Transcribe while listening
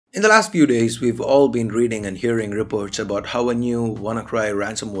In the last few days, we've all been reading and hearing reports about how a new WannaCry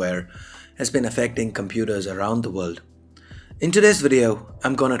ransomware has been affecting computers around the world. In today's video,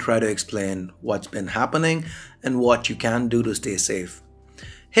 I'm gonna try to explain what's been happening and what you can do to stay safe.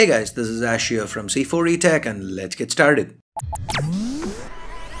 Hey guys, this is Ash here from C4eTech and let's get started.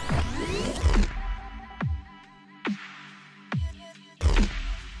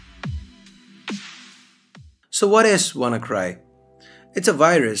 So what is WannaCry? It's a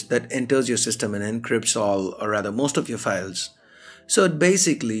virus that enters your system and encrypts all, or rather most of your files. So it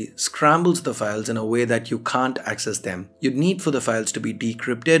basically scrambles the files in a way that you can't access them. You'd need for the files to be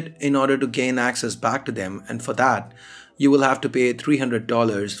decrypted in order to gain access back to them, and for that, you will have to pay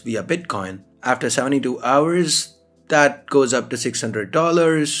 $300 via Bitcoin. After 72 hours, that goes up to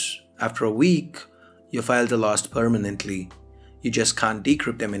 $600. After a week, your files are lost permanently. You just can't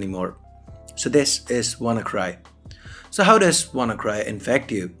decrypt them anymore. So this is WannaCry. So how does WannaCry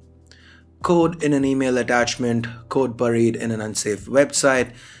infect you? Code in an email attachment, code buried in an unsafe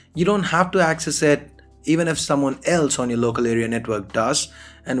website. You don't have to access it, even if someone else on your local area network does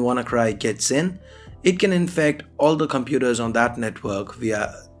and WannaCry gets in. It can infect all the computers on that network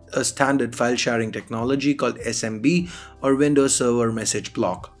via a standard file sharing technology called SMB or Windows Server Message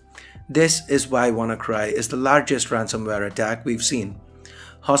Block. This is why WannaCry is the largest ransomware attack we've seen.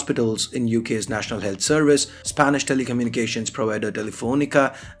 Hospitals in UK's National Health Service, Spanish telecommunications provider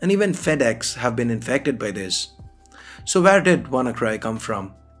Telefonica, and even FedEx have been infected by this. So where did WannaCry come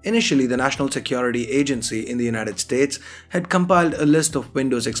from? Initially, the National Security Agency in the United States had compiled a list of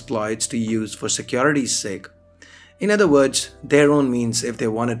Windows exploits to use for security's sake. In other words, their own means if they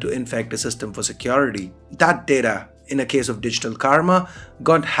wanted to infect a system for security. That data, in a case of Digital Karma,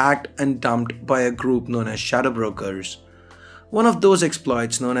 got hacked and dumped by a group known as shadow brokers. One of those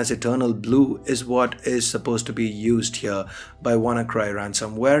exploits, known as Eternal Blue, is what is supposed to be used here by WannaCry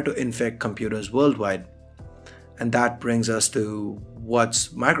ransomware to infect computers worldwide. And that brings us to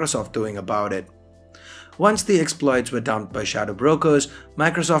what's Microsoft doing about it. Once the exploits were dumped by shadow brokers,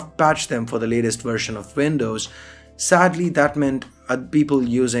 Microsoft patched them for the latest version of Windows. Sadly, that meant people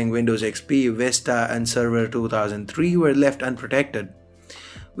using Windows XP, Vista, and Server 2003 were left unprotected.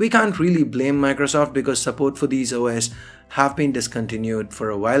 We can't really blame Microsoft because support for these OS have been discontinued for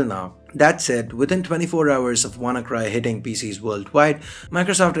a while now. That said, within 24 hours of WannaCry hitting PCs worldwide,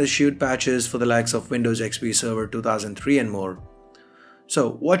 Microsoft issued patches for the likes of Windows XP Server 2003 and more.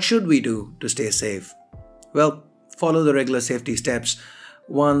 So what should we do to stay safe? Well, follow the regular safety steps.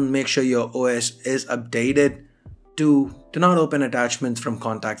 1. Make sure your OS is updated. 2. Do not open attachments from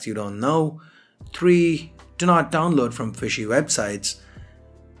contacts you don't know. 3. Do not download from fishy websites.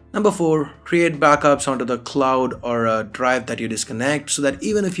 Number 4, create backups onto the cloud or a drive that you disconnect so that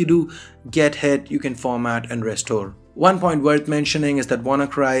even if you do get hit, you can format and restore. One point worth mentioning is that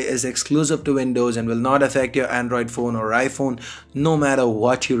WannaCry is exclusive to Windows and will not affect your Android phone or iPhone no matter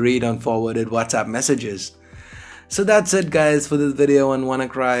what you read on forwarded WhatsApp messages. So that's it guys for this video on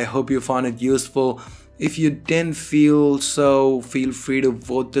WannaCry. Hope you found it useful. If you didn't feel so, feel free to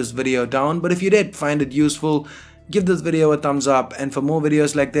vote this video down, but if you did find it useful, give this video a thumbs up, and for more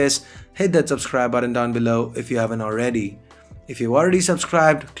videos like this, hit that subscribe button down below if you haven't already. If you've already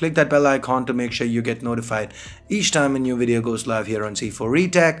subscribed, click that bell icon to make sure you get notified each time a new video goes live here on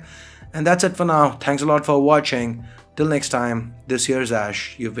C4eTech. And that's it for now. Thanks a lot for watching. Till next time, this here's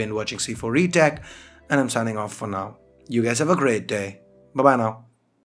Ash. You've been watching C4eTech, and I'm signing off for now. You guys have a great day. Bye bye now.